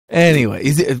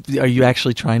Anyway, are you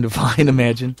actually trying to find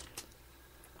Imagine?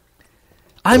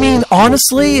 I mean,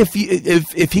 honestly,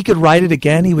 if he could write it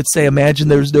again, he would say, "Imagine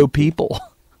there's no people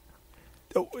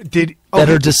that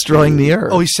are destroying the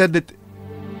earth." Oh, he said that.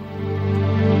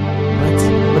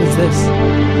 What is this?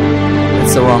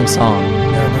 It's the wrong song.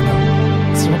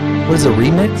 No. What is a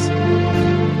remix?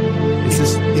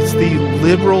 It's the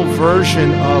liberal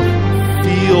version of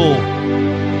Feel.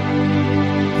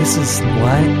 This is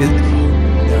what?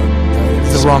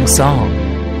 It's the wrong song.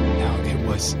 No,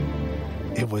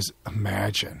 it was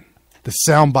Imagine. The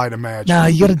soundbite Imagine. No,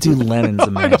 you got to do Lennon's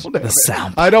Imagine. The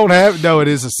sound. I don't have. No, it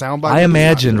is a soundbite. I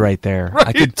imagined right there. Right.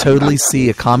 I could totally see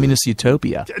a communist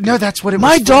utopia. No, that's what it was.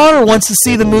 My daughter wants to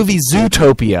see the movie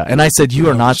Zootopia, and I said, "You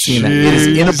are not seeing that. It is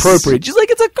inappropriate." She's like,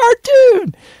 "It's a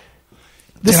cartoon."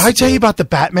 Did I tell you about the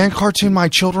Batman cartoon my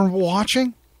children were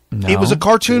watching? No. It was a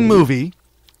cartoon movie. It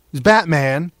was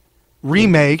Batman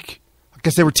remake. I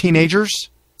guess they were teenagers.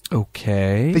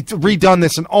 Okay. They've redone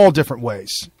this in all different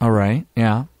ways. All right.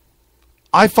 Yeah.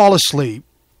 I fall asleep.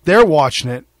 They're watching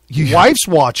it. Wife's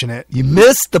watching it. You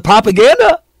missed the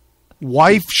propaganda.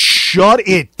 Wife shut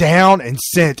it down and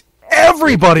sent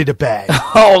everybody to bed.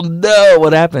 Oh, no.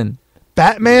 What happened?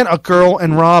 Batman, a girl,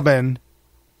 and Robin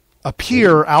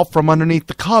appear out from underneath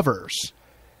the covers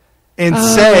and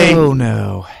say, "Oh,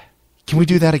 no. Can we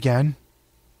do that again?"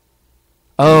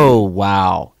 Oh,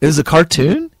 wow. It was a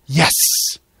cartoon? Yes.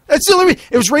 That's the only reason.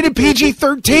 It was rated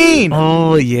PG-13.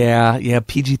 Oh, yeah. Yeah,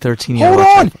 PG-13. Hold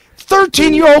on.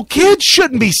 13-year-old kids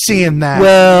shouldn't be seeing that.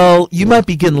 Well, you might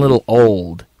be getting a little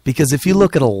old. Because if you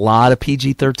look at a lot of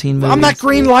PG-13 movies... I'm not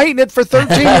green lighting it for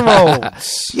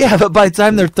 13-year-olds. Yeah, but by the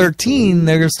time they're 13,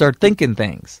 they're going to start thinking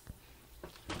things.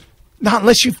 Not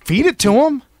unless you feed it to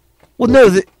them. Well, no,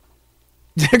 they're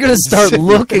going to start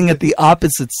looking at the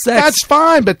opposite sex. That's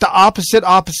fine, but the opposite,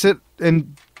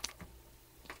 and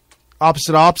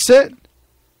opposite?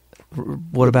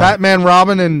 What about Batman,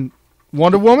 Robin, and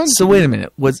Wonder Woman? So wait a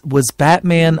minute. Was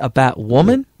Batman a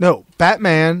Batwoman? No,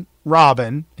 Batman,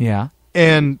 Robin, yeah,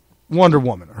 and Wonder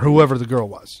Woman, or whoever the girl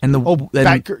was. And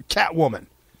Catwoman.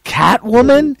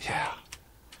 Catwoman? Yeah.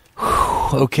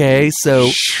 Okay,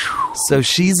 so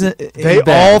she's they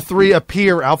all three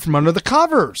appear out from under the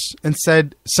covers and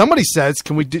said, somebody says,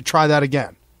 "Can we try that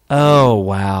again?" Oh,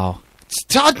 wow.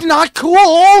 It's not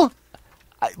cool.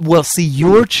 Well, see,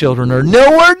 your children are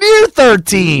nowhere near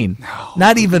 13. No.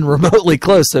 Not even remotely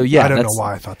close. So, yeah. I don't know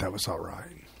why I thought that was all right.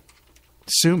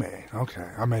 Sue me. Okay,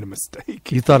 I made a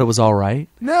mistake. You thought it was all right?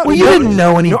 No. Well, you didn't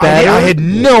know any better. I had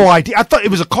no idea. I thought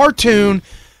it was a cartoon,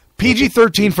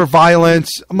 PG-13 for violence.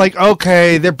 I'm like,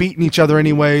 okay, they're beating each other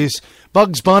anyways.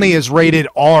 Bugs Bunny is rated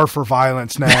R for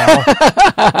violence now.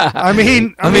 I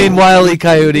mean, Wile E.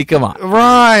 Coyote, come on.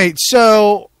 Right.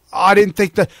 So I didn't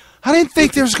think there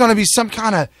was going to be some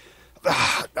kind of,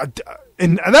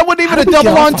 and that wasn't even a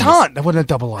double entente. That wasn't a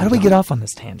double entente. How do we get off on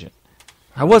this tangent?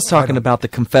 I was talking about the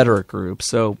Confederate group,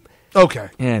 so okay.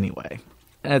 Anyway,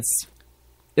 it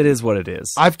is what it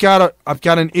is. I've got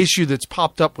an issue that's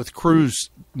popped up with Cruz,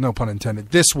 no pun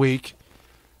intended, this week.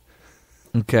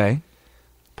 Okay.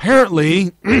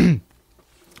 Apparently,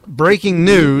 breaking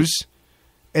news,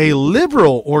 a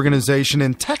liberal organization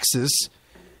in Texas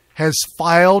has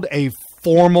filed a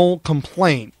formal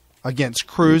complaint against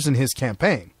Cruz and his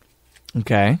campaign.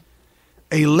 Okay.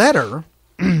 A letter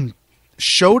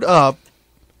showed up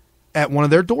at one of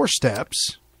their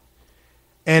doorsteps,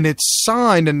 and it's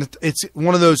signed, and it's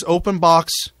one of those open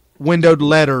box windowed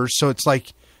letters, so it's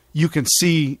like you can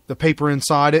see the paper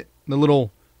inside it, the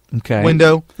little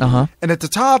window. Uh-huh. And at the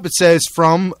top it says,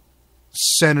 "From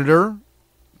Senator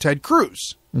Ted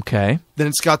Cruz." Okay. Then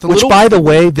it's got the Which, by the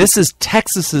way, this is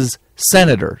Texas's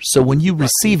senator. So when you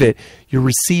receive it, you're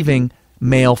receiving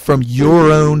mail from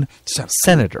your own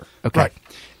senator. Okay. Right.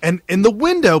 And in the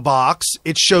window box,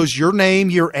 it shows your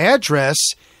name, your address,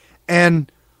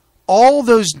 and all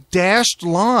those dashed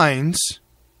lines,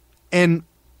 and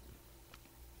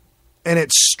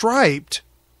it's striped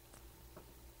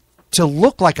to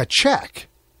look like a check.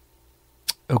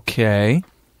 Okay.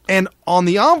 And on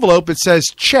the envelope, it says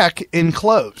 "check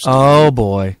enclosed." Oh,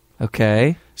 boy.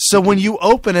 Okay. So when you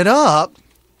open it up,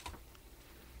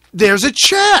 there's a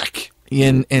check.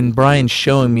 And Brian's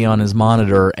showing me on his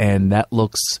monitor, and that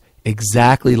looks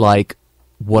exactly like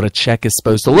what a check is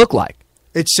supposed to look like.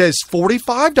 It says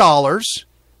 $45.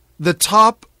 The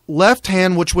top left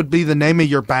hand, which would be the name of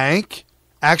your bank,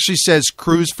 actually says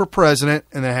Cruz for President,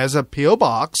 and it has a P.O.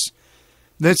 box.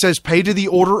 Then it says pay to the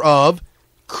order of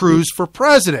Cruz for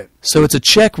President. So it's a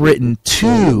check written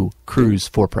to Cruz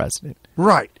for President.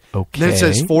 Right. Okay. Then it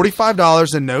says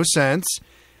 $45 and no cents.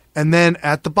 And then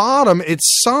at the bottom,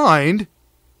 it's signed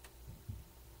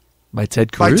By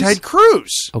Ted Cruz? By Ted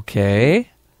Cruz. Okay.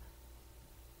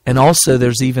 And also,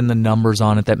 there's even the numbers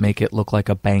on it that make it look like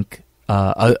a bank,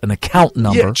 an account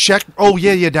number. Yeah, check. Oh,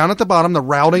 yeah. Down at the bottom, the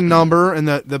routing number and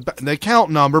the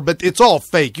account number, but it's all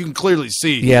fake. You can clearly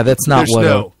see. Yeah, that's not what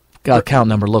a account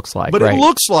number looks like. But right. it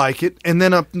looks like it. And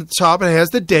then up the top, it has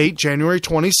the date, January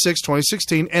 26,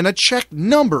 2016, and a check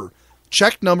number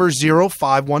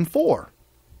 0514.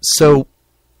 So,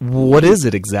 what is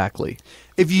it exactly?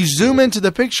 If you zoom into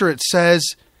the picture, it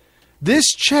says, this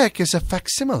check is a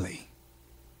facsimile,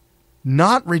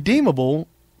 not redeemable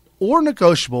or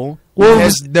negotiable. Well, it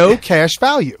has no cash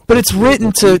value. But it's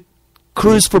written to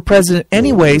Cruz for president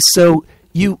anyway, so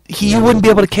you wouldn't be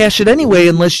able to cash it anyway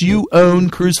unless you own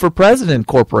Cruz for President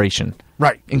Corporation.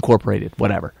 Right. Incorporated,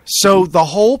 whatever. So the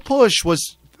whole push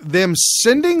was them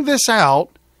sending this out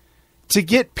to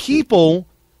get people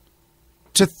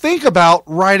to think about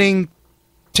writing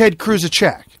Ted Cruz a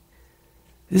check.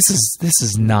 This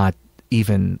is not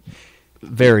even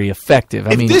very effective.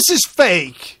 I mean, this is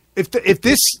fake, if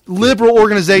this liberal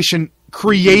organization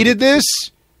created this,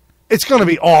 it's going to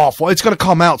be awful. It's going to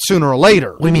come out sooner or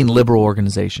later. What do you mean liberal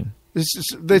organization? It's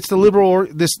the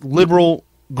this liberal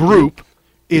group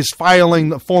is filing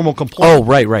the formal complaint. Oh,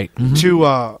 right. Mm-hmm.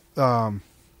 To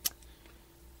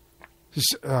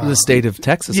the state of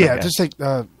Texas. Yeah, just like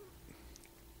not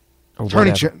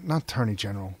attorney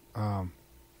general.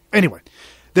 Anyway,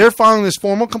 they're filing this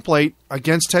formal complaint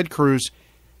against Ted Cruz.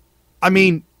 I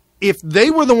mean, if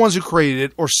they were the ones who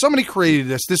created it, or somebody created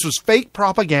this was fake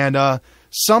propaganda.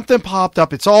 Something popped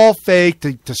up. It's all fake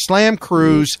to slam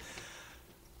Cruz.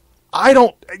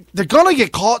 They're going to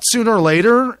get caught sooner or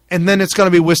later, and then it's going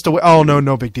to be whisked away. Oh,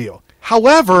 no big deal.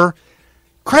 However,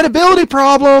 credibility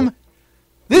problem.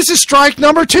 This is strike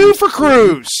number 2 for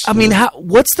Cruz. I mean,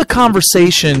 what's the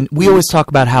conversation? We always talk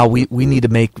about how we need to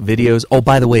make videos. Oh,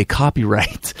 by the way,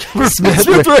 copyright. We're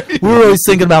always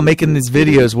thinking about making these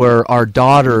videos where our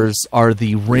daughters are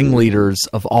the ringleaders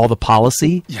of all the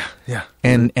policy. Yeah.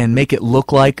 And make it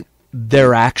look like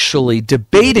they're actually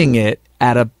debating it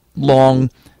at a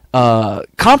long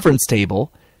conference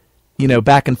table,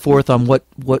 back and forth on what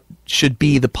should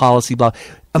be the policy. Blah.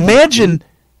 Imagine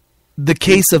the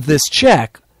case of this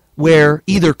check where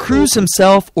either Cruz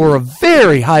himself or a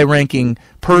very high-ranking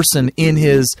person in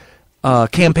his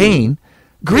campaign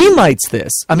greenlights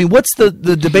this. I mean, what's the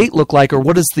debate look like, or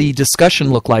what does the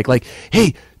discussion look like? Like,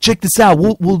 hey, check this out.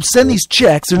 We'll send these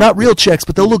checks. They're not real checks,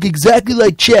 but they'll look exactly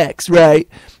like checks, right?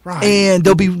 And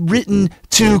they'll be written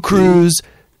to Cruz,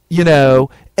 and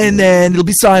then it'll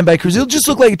be signed by Cruz. It'll just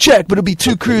look like a check, but it'll be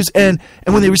to Cruz. And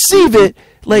when they receive it,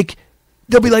 like,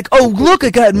 they'll be like, oh, look, I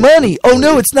got money. Oh,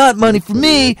 no, it's not money for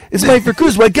me. It's money for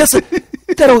Cruz. Well, I guess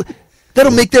that'll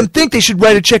make them think they should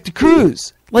write a check to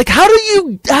Cruz. Like, how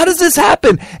does this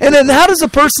happen? And then how does a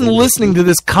person listening to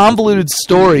this convoluted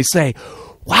story say,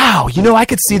 wow, I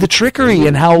could see the trickery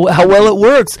and how well it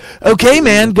works. Okay,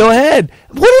 man, go ahead.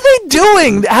 What are they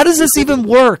doing? How does this even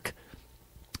work?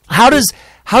 How does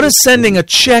sending a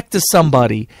check to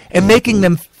somebody and making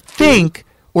them think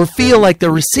or feel like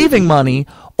they're receiving money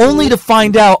only to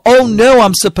find out, oh, no,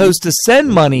 I'm supposed to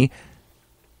send money.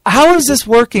 How is this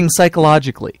working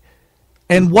psychologically?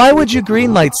 And why would you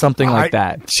greenlight something like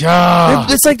that?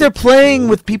 It's like they're playing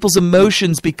with people's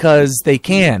emotions because they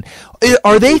can.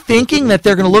 Are they thinking that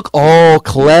they're going to look, oh,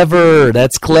 clever,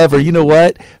 that's clever. You know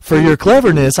what? For your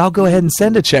cleverness, I'll go ahead and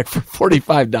send a check for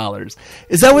 $45.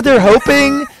 Is that what they're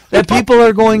hoping that people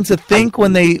are going to think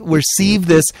when they receive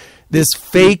this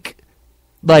fake,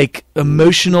 like,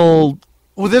 emotional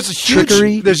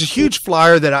trickery? There's a huge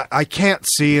flyer that I can't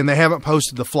see, and they haven't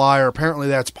posted the flyer. Apparently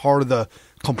that's part of the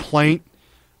complaint.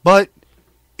 But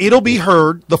it'll be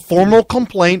heard. The formal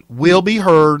complaint will be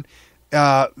heard.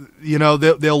 They'll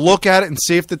look at it and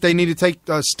see if that they need to take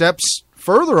steps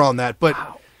further on that. But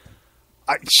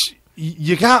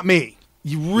you got me.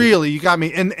 You got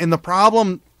me. And the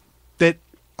problem that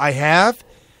I have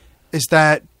is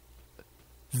that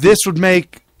this would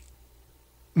make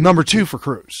number 2 for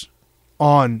Cruz.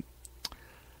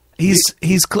 He's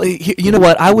you know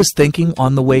what? I was thinking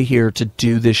on the way here to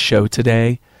do this show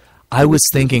today. I was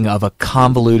thinking of a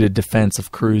convoluted defense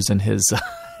of Cruz and his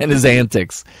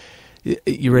antics.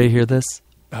 You ready to hear this?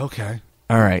 Okay.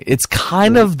 All right. It's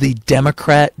kind of the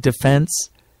Democrat defense,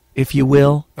 if you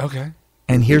will. Okay.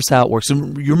 And here's how it works.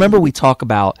 And you remember we talk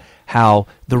about how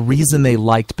the reason they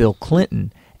liked Bill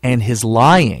Clinton and his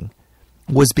lying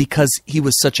was because he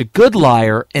was such a good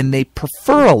liar, and they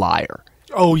prefer a liar.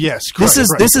 Oh, yes. Correct,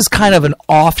 This is kind of an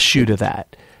offshoot of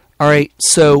that. All right.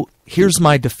 So here's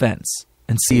my defense.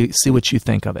 And see what you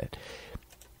think of it.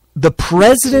 The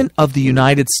President of the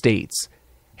United States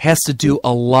has to do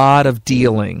a lot of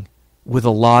dealing with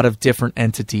a lot of different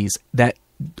entities that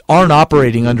aren't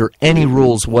operating under any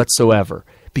rules whatsoever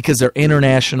because they're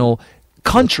international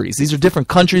countries. These are different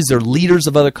countries. They're leaders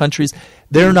of other countries.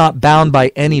 They're not bound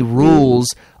by any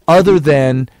rules other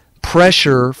than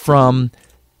pressure from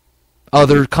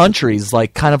other countries,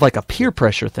 like kind of like a peer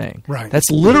pressure thing. Right. That's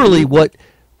literally what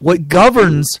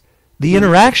governs the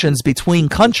interactions between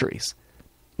countries.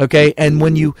 Okay, and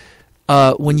when you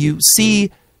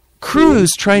see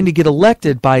Cruz trying to get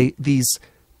elected by these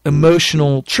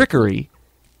emotional trickery,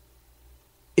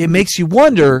 it makes you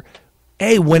wonder,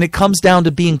 hey, when it comes down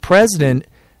to being president,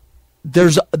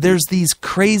 there's these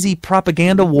crazy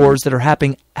propaganda wars that are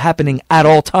happening at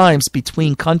all times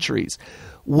between countries.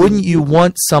 Wouldn't you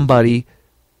want somebody,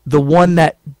 the one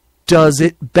that does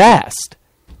it best?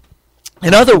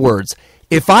 In other words,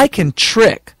 if I can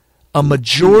trick a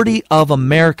majority of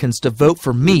Americans to vote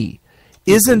for me,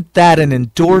 isn't that an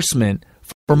endorsement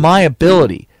for my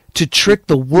ability to trick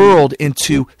the world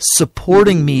into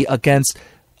supporting me against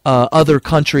other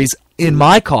countries in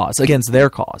my cause, against their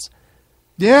cause?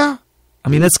 Yeah. I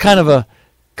mean, that's kind of a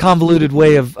convoluted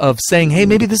way of saying, hey,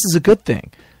 maybe this is a good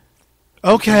thing.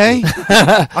 Okay.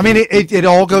 I mean, it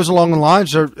all goes along the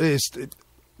lines of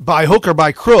by hook or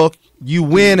by crook, you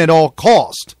win at all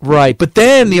cost. Right. But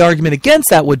then the argument against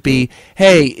that would be,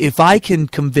 hey, if I can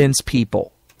convince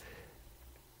people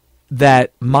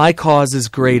that my cause is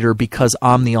greater because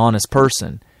I'm the honest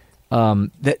person,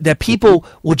 that people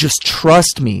will just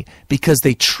trust me because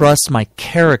they trust my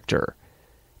character,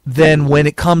 then when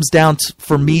it comes down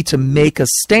for me to make a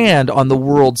stand on the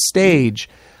world stage,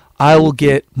 I will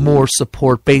get more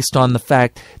support based on the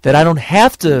fact that I don't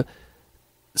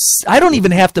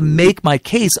even have to make my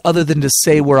case other than to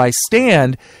say where I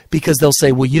stand, because they'll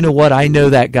say, well, you know what? I know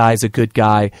that guy's a good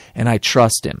guy and I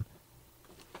trust him.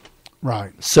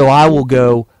 Right. So I will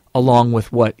go along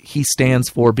with what he stands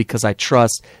for because I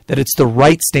trust that it's the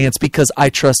right stance because I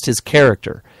trust his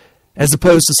character. As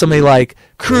opposed to somebody like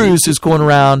Cruz who's going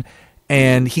around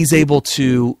and he's able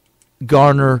to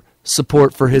garner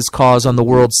support for his cause on the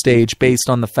world stage based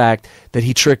on the fact that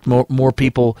he tricked more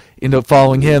people into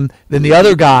following him than the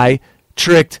other guy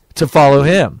tricked to follow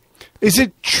him. Is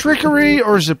it trickery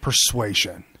or is it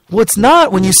persuasion? Well, it's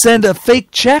not when you send a fake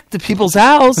check to people's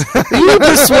house. What are you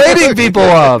persuading people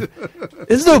of?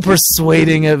 There's no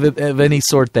persuading of any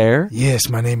sort there. Yes,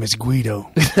 my name is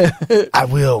Guido. I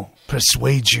will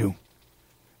persuade you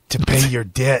to pay your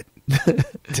debt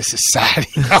to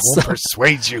society. I will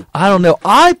persuade you. I don't know.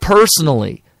 I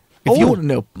personally, if you want to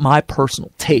know my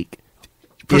personal take,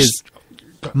 is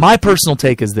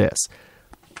this.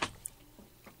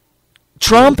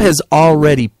 Trump has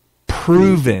already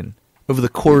proven over the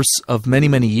course of many,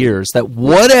 many years that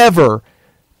whatever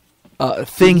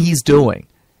thing he's doing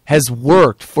has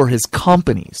worked for his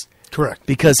companies. Correct.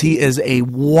 Because he is a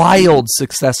wild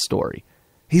success story.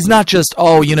 He's not just,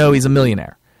 he's a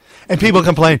millionaire. And people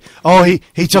complain,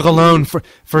 he took a loan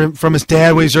from his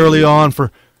dad when he was early on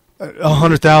for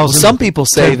 $100,000. Some people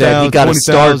say that he got a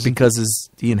start because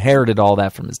he inherited all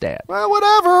that from his dad. Well,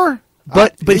 whatever.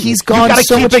 But he's gone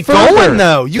so much further. Going,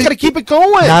 though. You got to keep it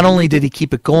going. Not only did he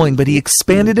keep it going, but he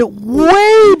expanded it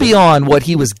way beyond what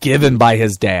he was given by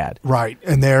his dad. Right.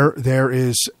 And there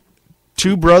is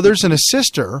two brothers and a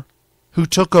sister who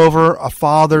took over a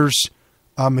father's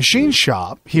machine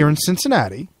shop here in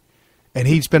Cincinnati, and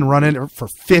he's been running it for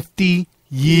 50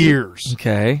 years.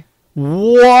 Okay.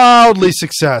 Wildly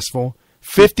successful.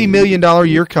 $50 million a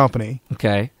year company.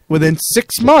 Okay. Within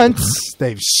 6 months,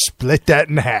 they've split that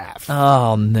in half.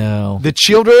 Oh, no. The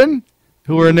children,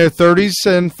 who are in their 30s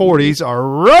and 40s, are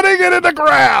running it in the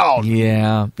ground.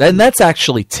 Yeah. And that's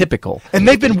actually typical. And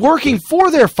they've been working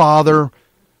for their father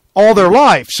all their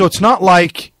life. So it's not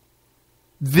like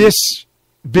this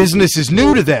business is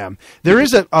new to them. There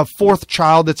is a fourth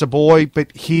child that's a boy,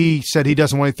 but he said he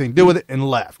doesn't want anything to do with it and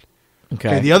left.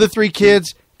 Okay. The other three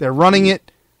kids, they're running it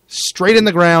straight in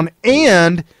the ground,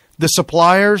 and the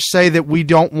suppliers say that we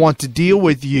don't want to deal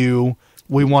with you.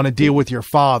 We want to deal with your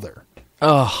father.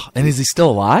 Oh, and is he still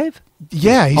alive?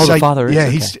 Yeah, he's the father is? Yeah,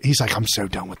 okay. he's like, I'm so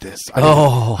done with this.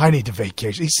 I need a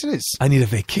vacation. He says, I need a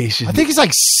vacation. I think he's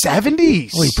like 70s.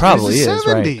 Well, he probably is, 70s,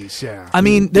 right? Yeah. I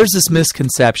mean, there's this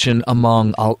misconception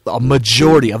among a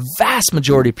vast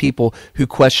majority of people who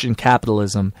question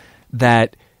capitalism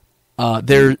that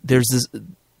there's this.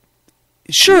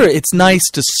 Sure, it's nice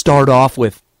to start off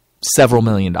with several $1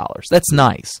 million. That's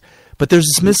nice, but there's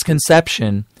this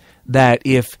misconception that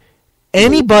if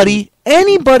anybody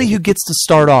who gets to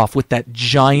start off with that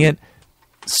giant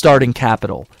starting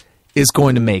capital is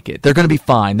going to make it. They're going to be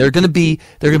fine. They're going to be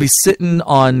sitting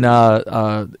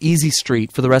on Easy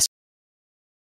Street for the rest